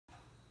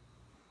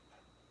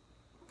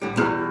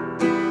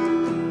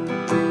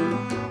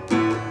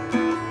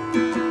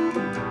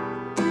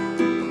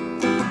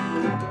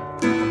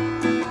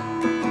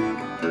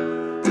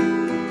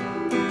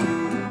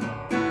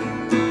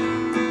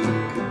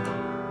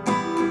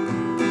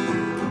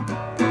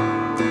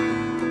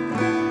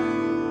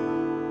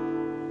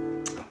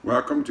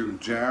Welcome to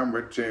Jam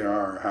with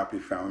JR. Happy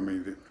Family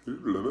Day.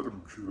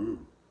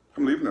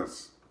 I'm leaving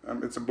this.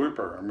 It's a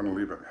blooper. I'm going to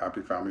leave it.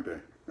 Happy Family Day.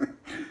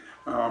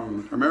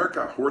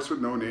 America, Horse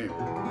with No Name.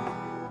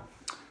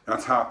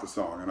 That's half the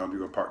song, and I'll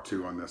do a part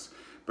 2 on this.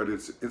 But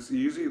it's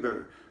usually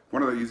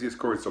one of the easiest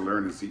chords to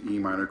learn is the E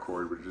minor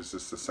chord, which is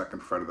just the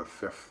 2nd fret of the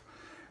 5th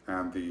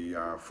and the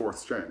 4th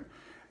string.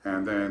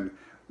 And then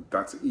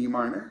that's E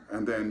minor,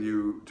 and then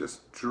you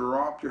just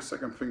drop your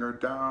 2nd finger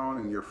down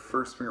and your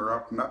 1st finger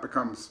up, and that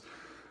becomes,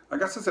 I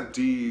guess it's a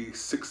D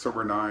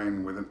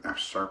 6/9 with an F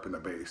sharp in the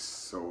bass.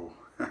 So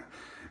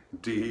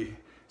D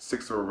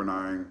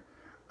 6/9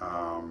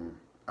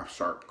 F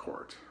sharp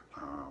chord.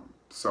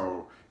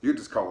 So you could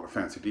just call it a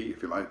fancy D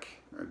if you like,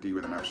 a D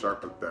with an F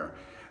sharp up there.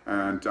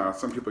 And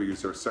some people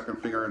use their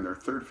 2nd finger and their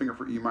 3rd finger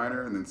for E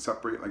minor and then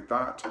separate like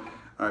that.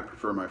 I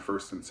prefer my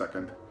 1st and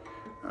 2nd.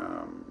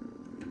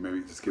 Maybe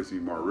it just gives me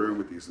more room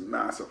with these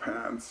massive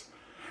hands.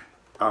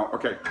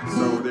 Okay,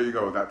 so there you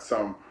go. That's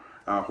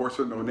Horse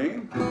with No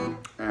Name,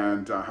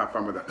 and have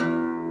fun with it.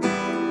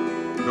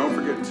 Don't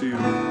forget to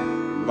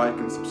like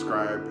and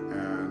subscribe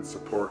and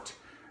support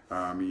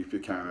me if you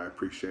can. I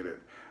appreciate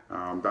it.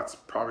 That's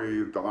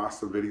probably the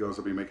last of the videos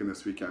I'll be making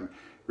this weekend.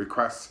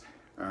 Requests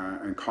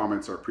and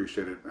comments are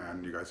appreciated,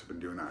 and you guys have been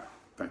doing that.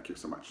 Thank you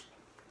so much.